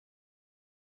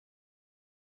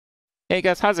Hey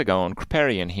guys, how's it going?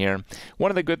 Kripparrian here.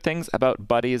 One of the good things about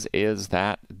buddies is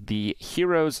that the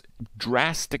heroes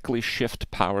drastically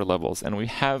shift power levels, and we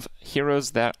have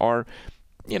heroes that are,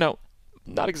 you know,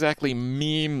 not exactly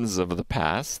memes of the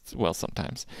past, well,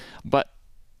 sometimes, but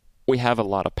we have a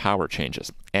lot of power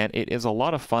changes. And it is a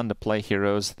lot of fun to play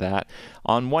heroes that,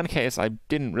 on one case, I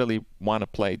didn't really want to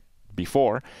play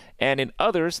before, and in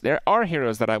others there are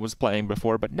heroes that I was playing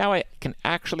before, but now I can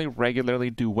actually regularly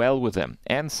do well with them,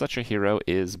 and such a hero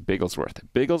is Bigglesworth.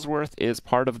 Bigglesworth is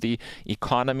part of the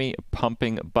economy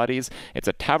pumping buddies. It's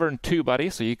a Tavern 2 buddy,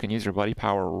 so you can use your buddy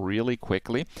power really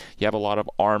quickly. You have a lot of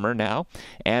armor now,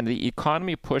 and the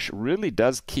economy push really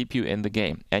does keep you in the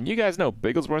game. And you guys know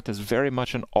Bigglesworth is very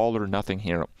much an all or nothing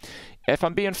hero. If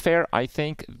I'm being fair, I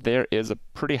think there is a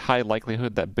pretty high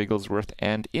likelihood that Bigglesworth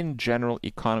and, in general,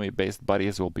 economy-based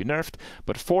buddies will be nerfed,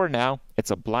 but for now,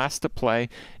 it's a blast to play.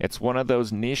 It's one of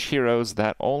those niche heroes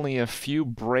that only a few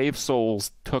brave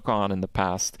souls took on in the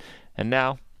past, and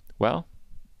now, well,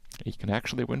 you can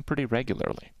actually win pretty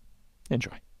regularly.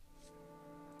 Enjoy.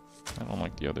 I don't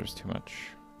like the others too much.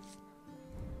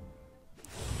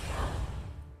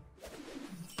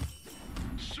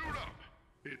 Suit up.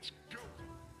 It's go.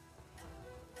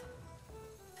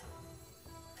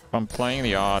 If I'm playing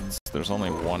the odds, there's only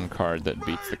one card that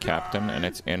beats the captain, and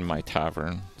it's in my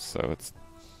tavern, so it's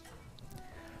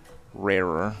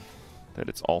rarer that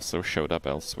it's also showed up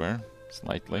elsewhere,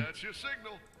 slightly. That's your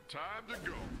signal. Time to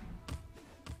go.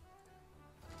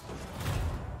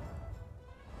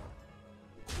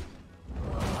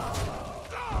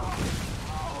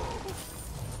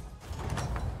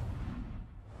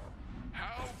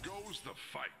 How goes the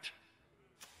fight?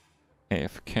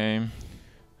 AFK.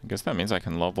 I guess that means I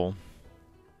can level.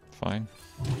 Fine.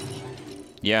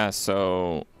 Yeah,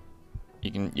 so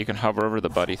you can hover over the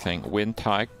buddy thing. Win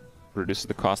tie reduces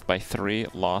the cost by 3,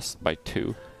 lost by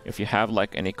 2. If you have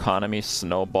like an economy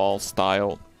snowball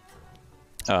style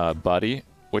buddy,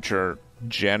 which are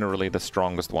generally the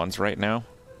strongest ones right now,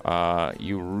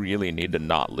 you really need to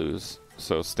not lose.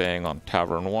 So staying on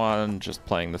Tavern 1, just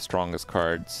playing the strongest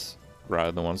cards rather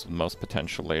than the ones with most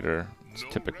potential later, is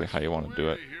typically how you want to do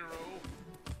it.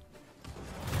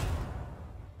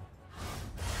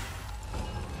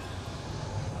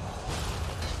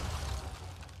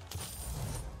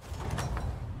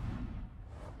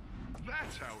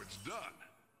 That's how it's done.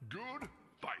 Good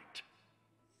fight.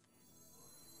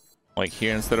 Like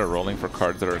here, instead of rolling for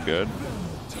cards that are good,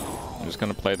 I'm just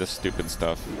gonna play this stupid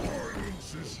stuff.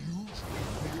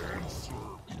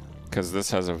 Because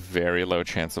this has a very low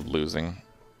chance of losing.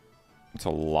 It's a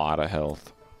lot of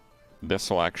health. This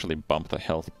will actually bump the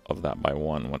health of that by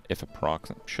 1 if it procs.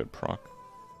 It should proc.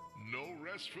 No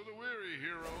rest for the weary,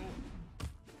 hero.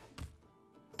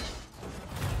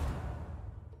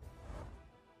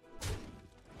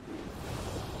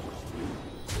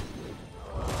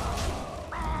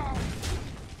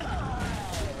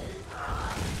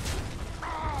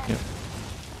 Yep.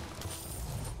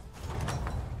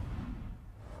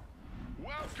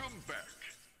 Welcome back.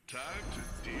 Time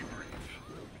to debrief.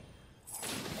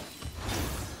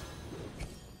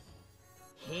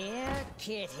 Here,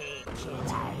 kitty,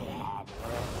 kitty.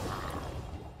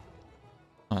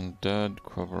 Undead,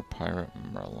 Quiver, Pirate,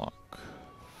 Murloc.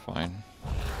 Fine.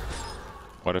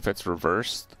 What if it's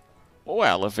reversed?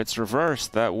 Well, if it's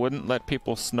reversed, that wouldn't let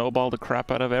people snowball the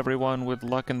crap out of everyone with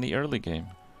luck in the early game.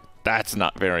 That's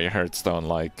not very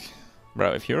Hearthstone-like.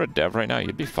 Bro, if you're a dev right now,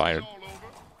 you'd be fired. All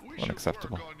over. We should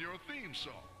Unacceptable. work on your theme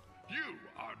song. You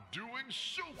are doing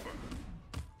super.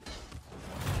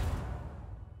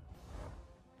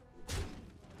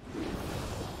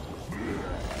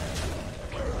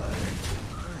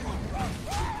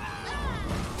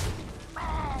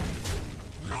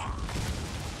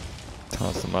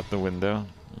 Toss them out the window.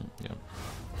 Yep.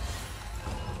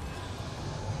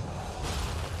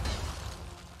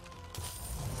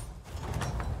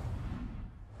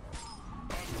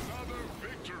 Another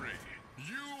victory.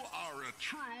 You are a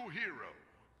true hero.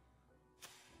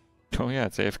 Oh yeah,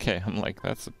 it's AFK. I'm like,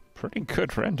 that's a pretty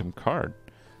good random card.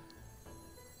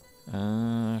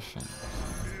 Fine. Is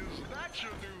that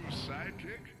your new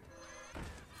sidekick?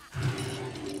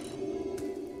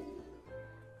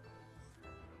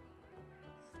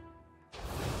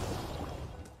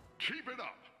 Keep it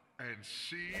up and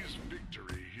seize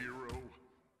victory, hero.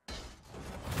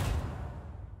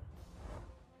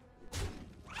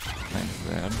 Thanks,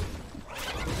 Dad.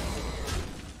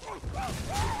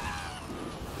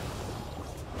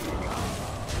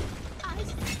 I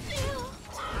still.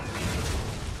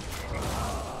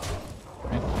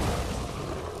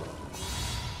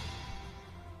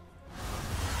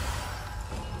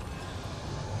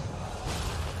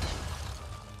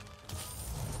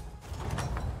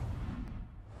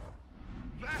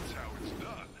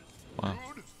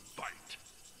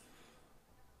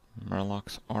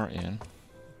 Murlocs are in.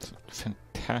 It's a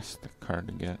fantastic card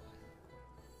to get.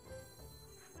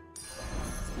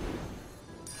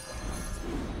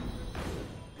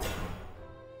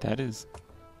 That is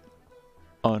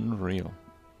unreal.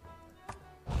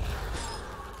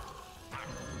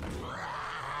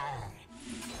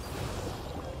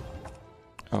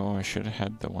 Oh, I should have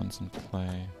had the ones in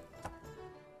play.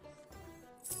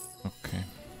 Okay.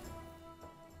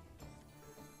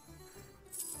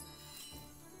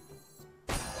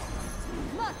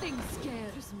 Nothing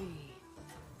scares me,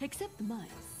 except the mice.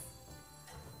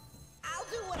 I'll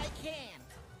do what I can.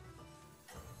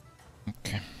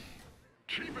 Okay.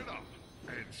 Keep it up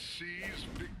and seize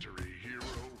victory, hero.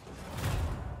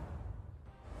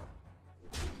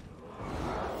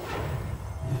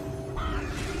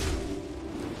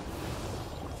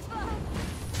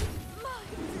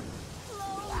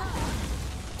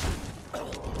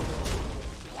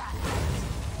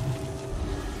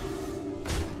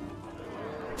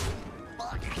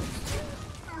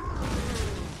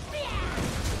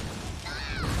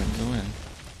 Go in.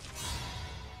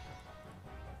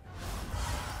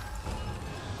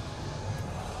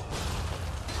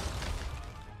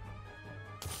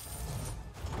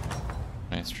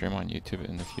 I stream on YouTube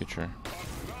in the future.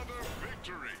 Another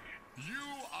victory. You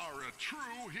are a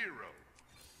true hero.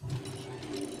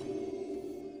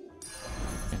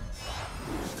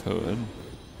 Could.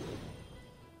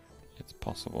 It's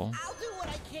possible. I'll do what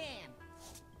I can.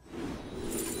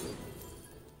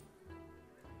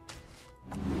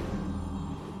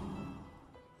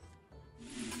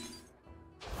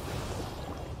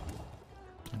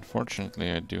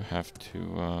 Unfortunately, I do have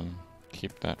to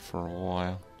keep that for a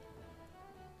while.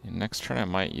 Next turn I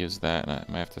might use that, and I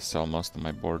might have to sell most of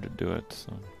my board to do it.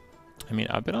 So, I mean,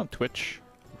 I've been on Twitch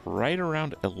right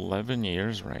around 11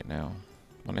 years right now.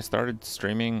 When I started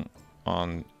streaming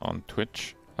on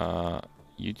Twitch,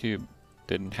 YouTube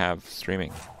didn't have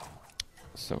streaming.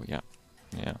 So yeah,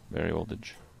 very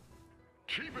oldage.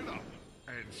 Keep it up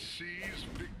and seize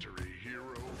victory,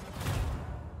 hero.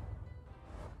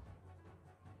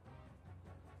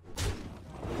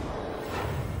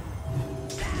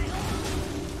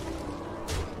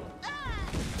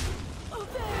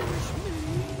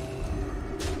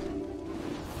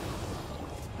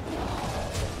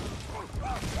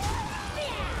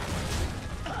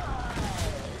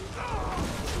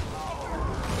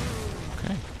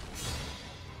 Okay.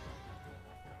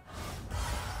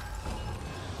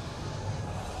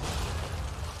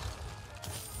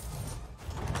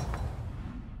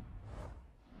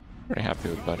 Very happy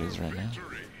with buddies right now.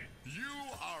 Victory. You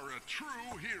are a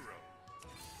true hero.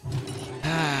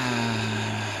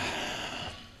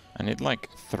 I need like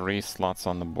 3 slots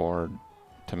on the board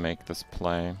to make this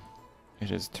play.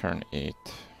 It is turn 8.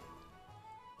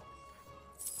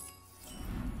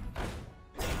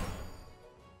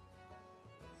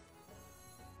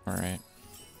 Alright.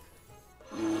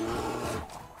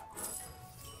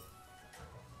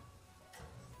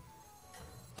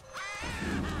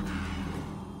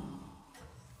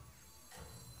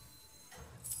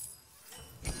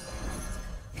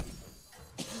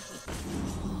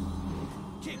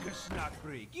 Take a snack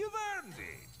break. You've earned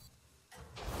it.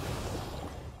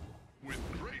 With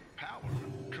great power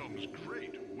comes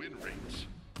great win rates.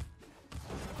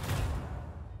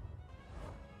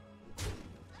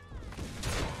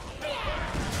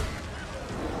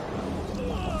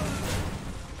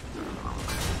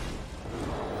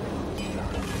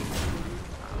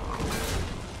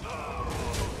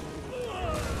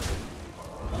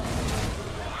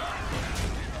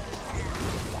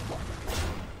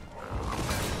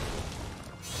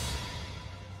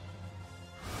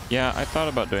 Yeah, I thought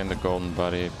about doing the golden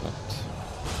buddy, but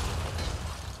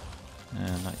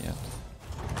not yet.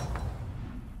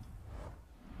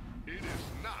 It is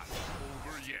not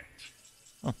over yet.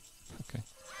 Oh, okay.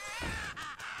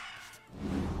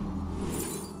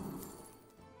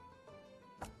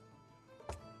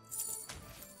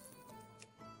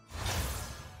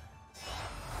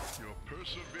 Your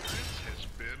perseverance has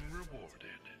been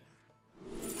rewarded.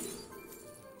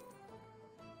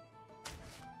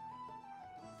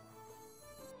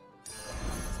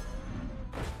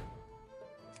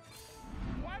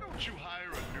 Why don't you hire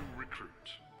a new recruit?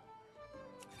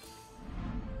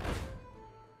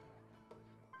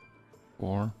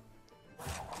 Or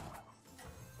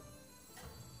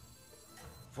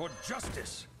For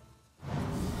justice.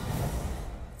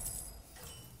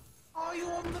 Are you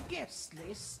on the guest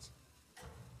list?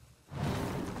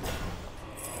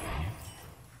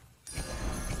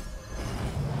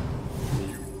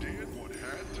 You did what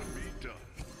had to be done.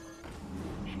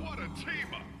 What a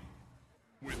team up!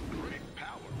 With great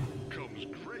power comes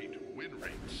great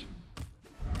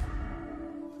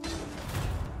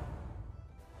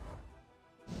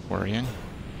worrying.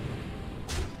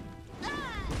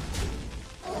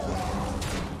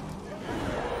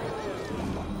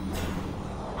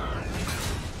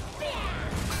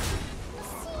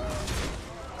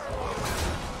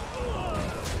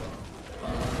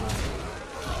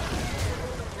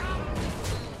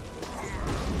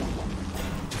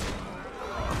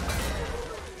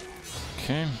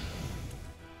 Okay.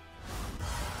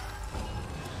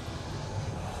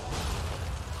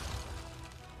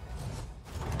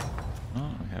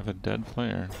 Oh, we have a dead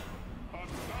player. Another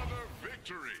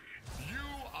victory. You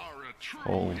are a true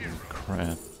Holy hero.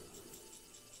 crap.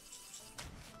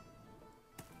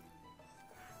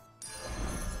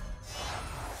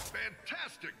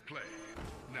 Fantastic play.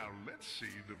 Now let's see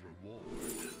the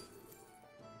reward.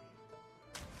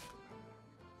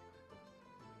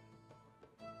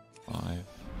 Five.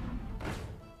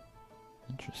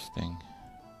 Interesting.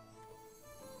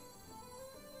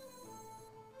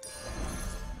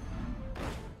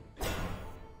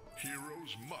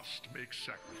 Heroes must make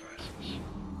sacrifices.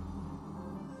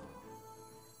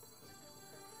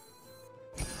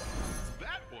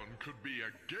 That one could be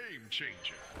a game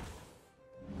changer.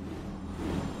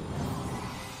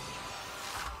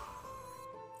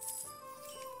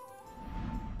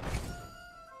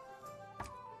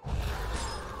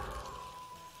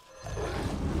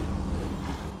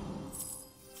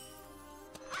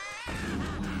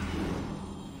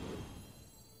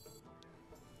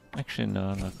 Actually, no,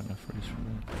 I'm not gonna freeze for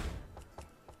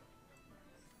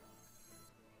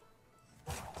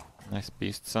that. Nice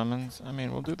beast summons. I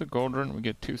mean, we'll do the gold run. We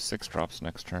get 2 6-drops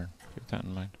next turn. Keep that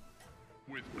in mind.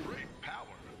 With great power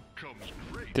comes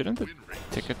great Didn't the win rates.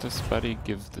 ticket to Spuddy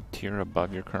give the tier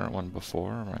above your current one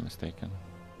before, or am I mistaken?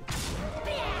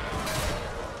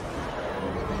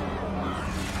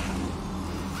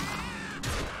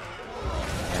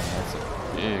 Yeah, that's a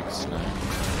big snipe.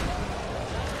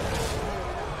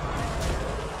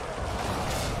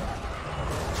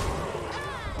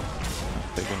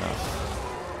 Not big enough.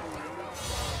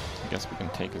 I guess we can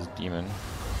take his demon.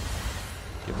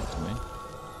 Give it to me.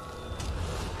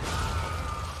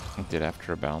 It did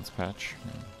after a balance patch.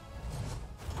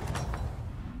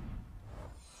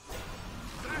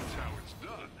 That's how it's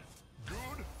done.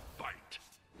 Good fight.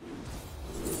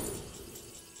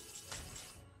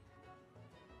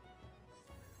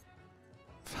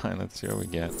 Fine, let's see what we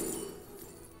get.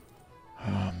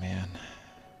 Oh man.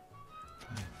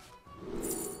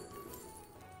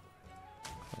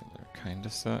 Kinda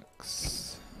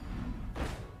sucks.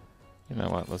 You know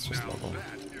what? Let's just Now level.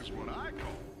 that is what I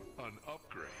call an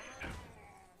upgrade.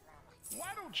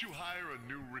 Why don't you hire a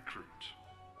new recruit?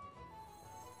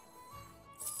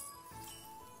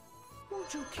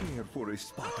 Would you care for a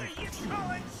spot of tea?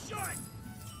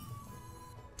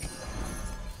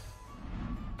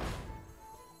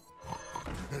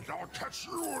 And I'll catch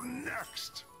you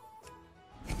next.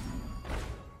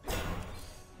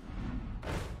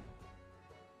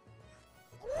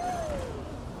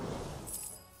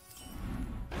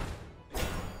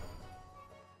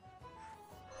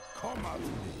 Come at me.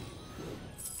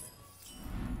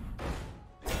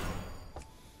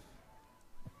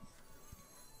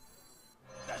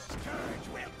 The scourge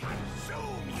will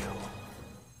consume you.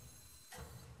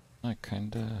 I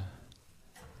kinda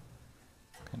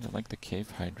like the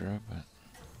cave hydra, but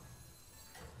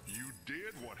You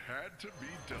did what had to be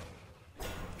done.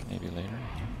 maybe later.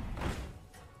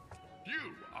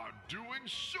 You are doing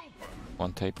super.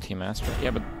 One type T Master.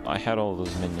 Yeah, but I had all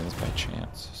those minions by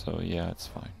chance, so yeah, it's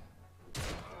fine.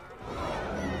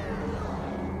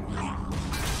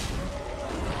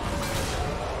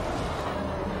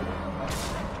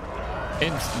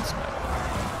 Instant snipe.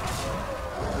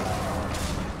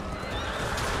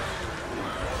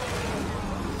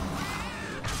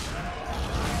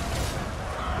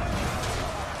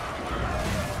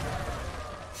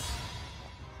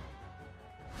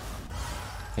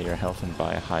 Pay your health and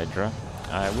buy a Hydra.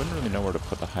 I wouldn't really know where to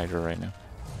put the Hydra right now.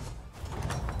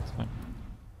 It's fine.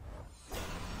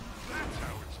 That's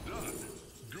how it's done.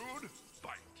 Good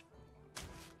fight.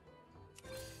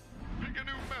 Pick a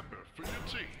new member for your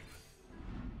team.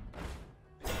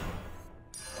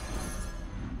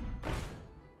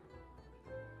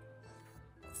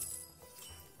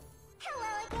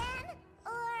 Hello again?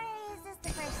 Or is this the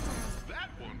first time? That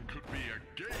one could be a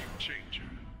game changer.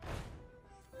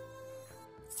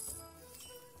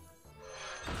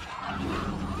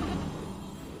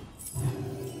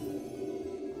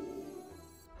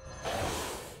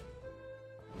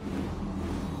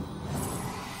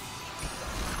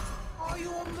 Are you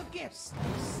on the guest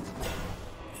list?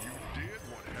 You did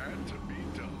what had to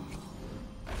be done.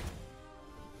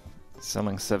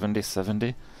 Selling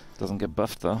 70-70. Doesn't get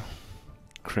buffed though.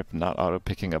 Kripp not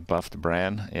auto-picking a buffed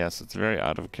Bran. Yes, it's very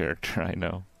out of character, I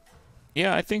know.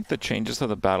 Yeah, I think the changes to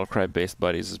the Battlecry based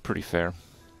buddies is pretty fair.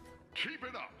 Keep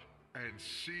it up and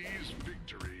seize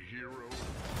victory, hero.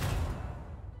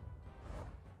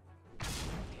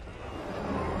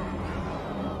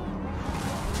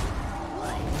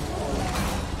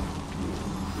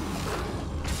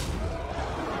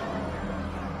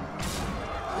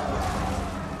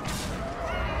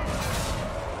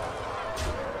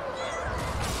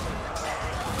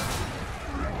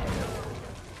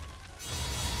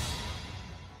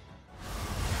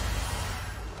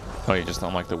 Oh, you just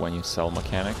don't like the when you sell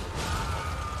mechanic?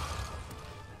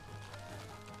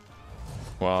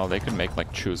 Well, they could make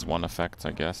like choose one effects,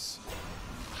 I guess.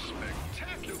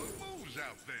 Spectacular moves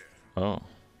out there. Oh.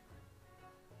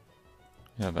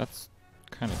 Yeah, that's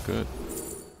kind of good.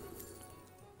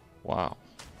 Wow.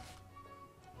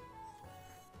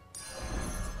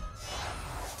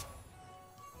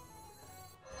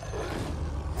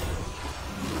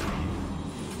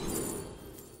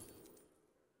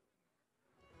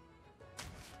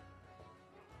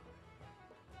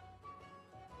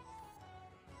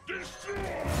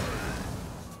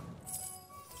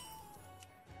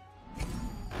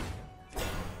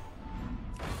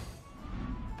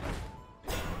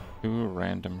 Two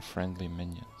random friendly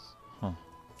minions. Huh.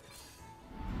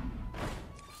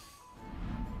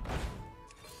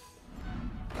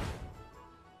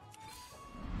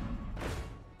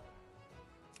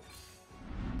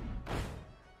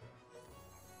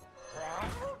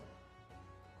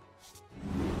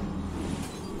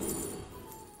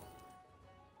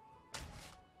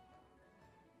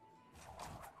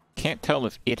 Can't tell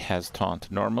if it has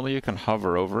taunt. Normally you can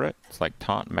hover over it. It's like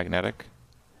taunt magnetic.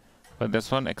 But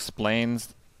this one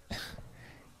explains...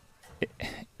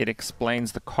 it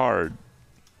explains the card.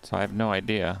 So I have no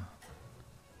idea.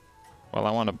 Well,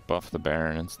 I want to buff the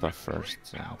Baron and stuff first.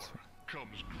 So that's...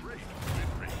 Comes great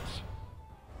win rates.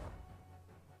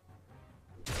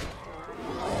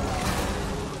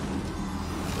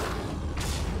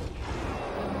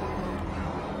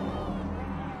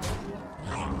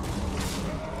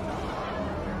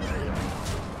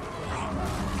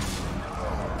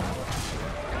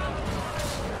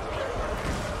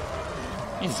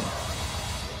 Easy.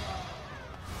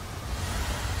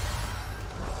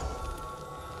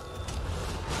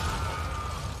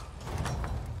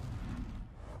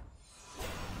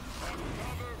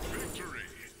 Another victory.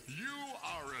 You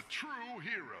are a true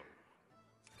hero.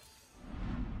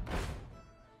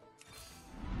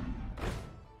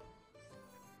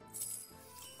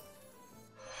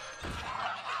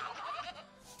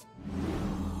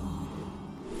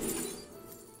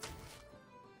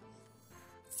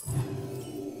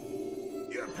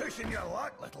 You're pushing your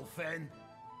luck, little Finn.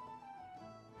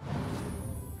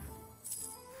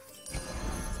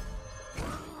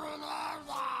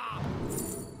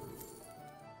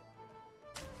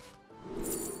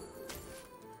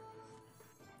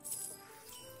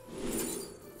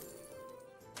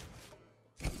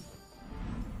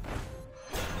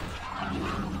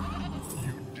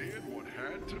 You did what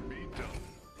had to be done.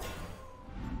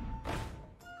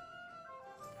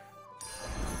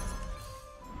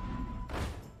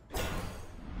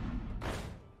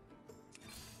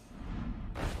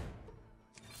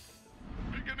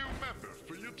 Pick a new member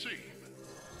for your team.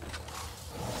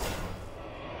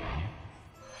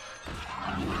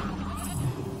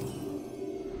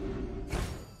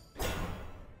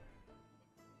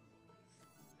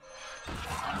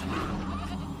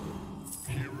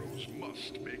 Heroes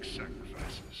must make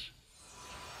sacrifices.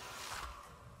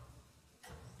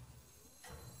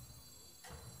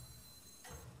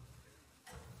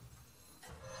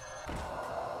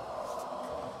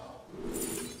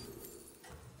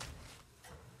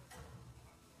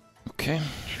 Okay.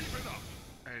 Keep it up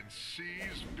and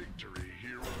seize victory,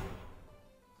 hero.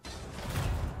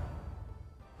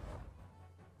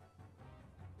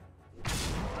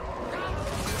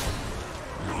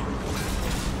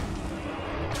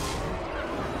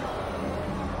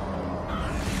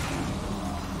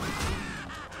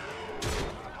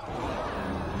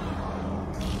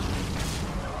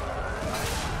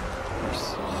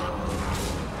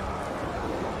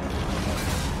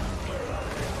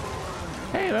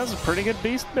 Hey, that was a pretty good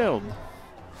beast build.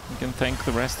 You can thank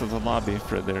the rest of the lobby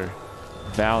for their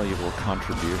valuable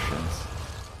contributions.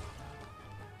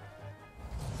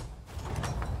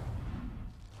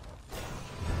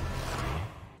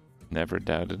 Never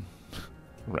doubted.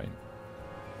 Right.